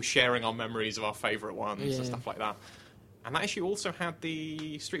then us all sharing our memories of our favourite ones and stuff like that. And that issue also had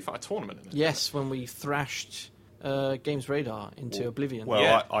the Street Fighter tournament in it. Yes, when we thrashed Games Radar into oblivion. Well,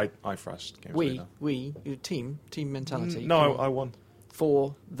 yeah. I thrashed Games Radar. Team mentality. No, I won.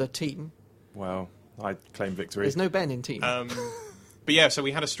 For the team. Well, I claim victory. There's no Ben in team. But yeah, so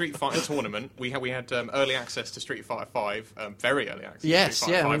we had a Street Fighter tournament. We had early access to Street Fighter 5, very early access. Yes, to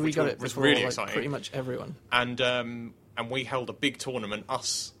Street Fighter 5, we which got it was before really like, exciting. pretty much everyone. And we held a big tournament,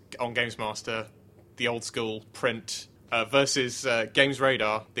 us on Games Master, the old school print, versus Games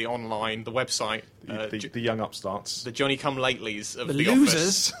Radar, the online, the website. The young upstarts. The Johnny-come-latelys of The the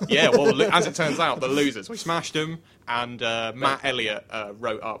losers. office. Yeah, well, as it turns out, the losers. We smashed them, and Matt Elliott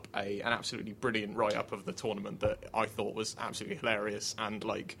wrote up an absolutely brilliant write-up of the tournament that I thought was absolutely hilarious and,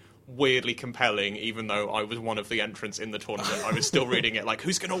 like, weirdly compelling, even though I was one of the entrants in the tournament. I was still reading it like,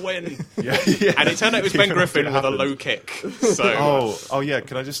 who's going to win? Yeah. And it turned out it was Ben Even Griffin after it with a happened. low kick. So, Oh, yeah.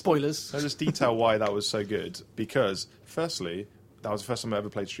 Can I just Spoilers. detail why that was so good? Because firstly, that was the first time I ever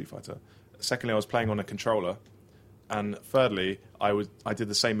played Street Fighter. Secondly, I was playing on a controller, and thirdly, I did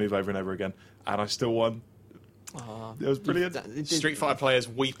the same move over and over again, and I still won. It was brilliant. Street Fighter players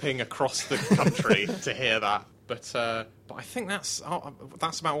weeping across the country to hear that. But I think that's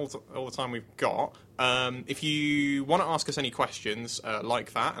about all the time we've got. If you want to ask us any questions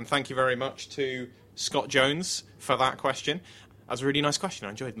like that, and thank you very much to Scott Jones for that question. That was a really nice question. I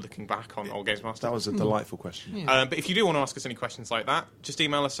enjoyed looking back on Old Games Master. That was a delightful question. Yeah. But if you do want to ask us any questions like that, just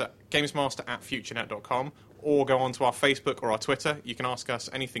email us at gamesmaster@futurenet.com or go on to our Facebook or our Twitter. You can ask us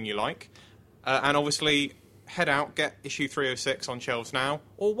anything you like. And obviously, head out, get issue 306 on shelves now,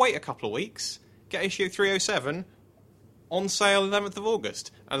 or wait a couple of weeks, get issue 307 on sale 11th of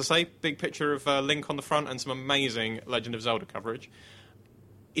August. As I say, big picture of Link on the front and some amazing Legend of Zelda coverage.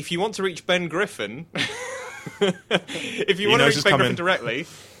 If you want to reach Ben Griffin... if you want to reach Ben Griffin directly,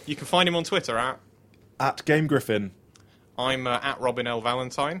 you can find him on Twitter at Game Griffin. I'm at Robin L.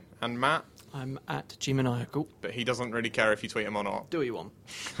 Valentine, and Matt. I'm at G-Maniacal. But he doesn't really care if you tweet him or not. Do what you want.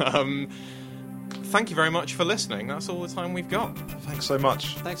 Thank you very much for listening. That's all the time we've got. Thanks so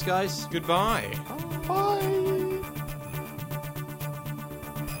much. Thanks, guys. Goodbye. Bye.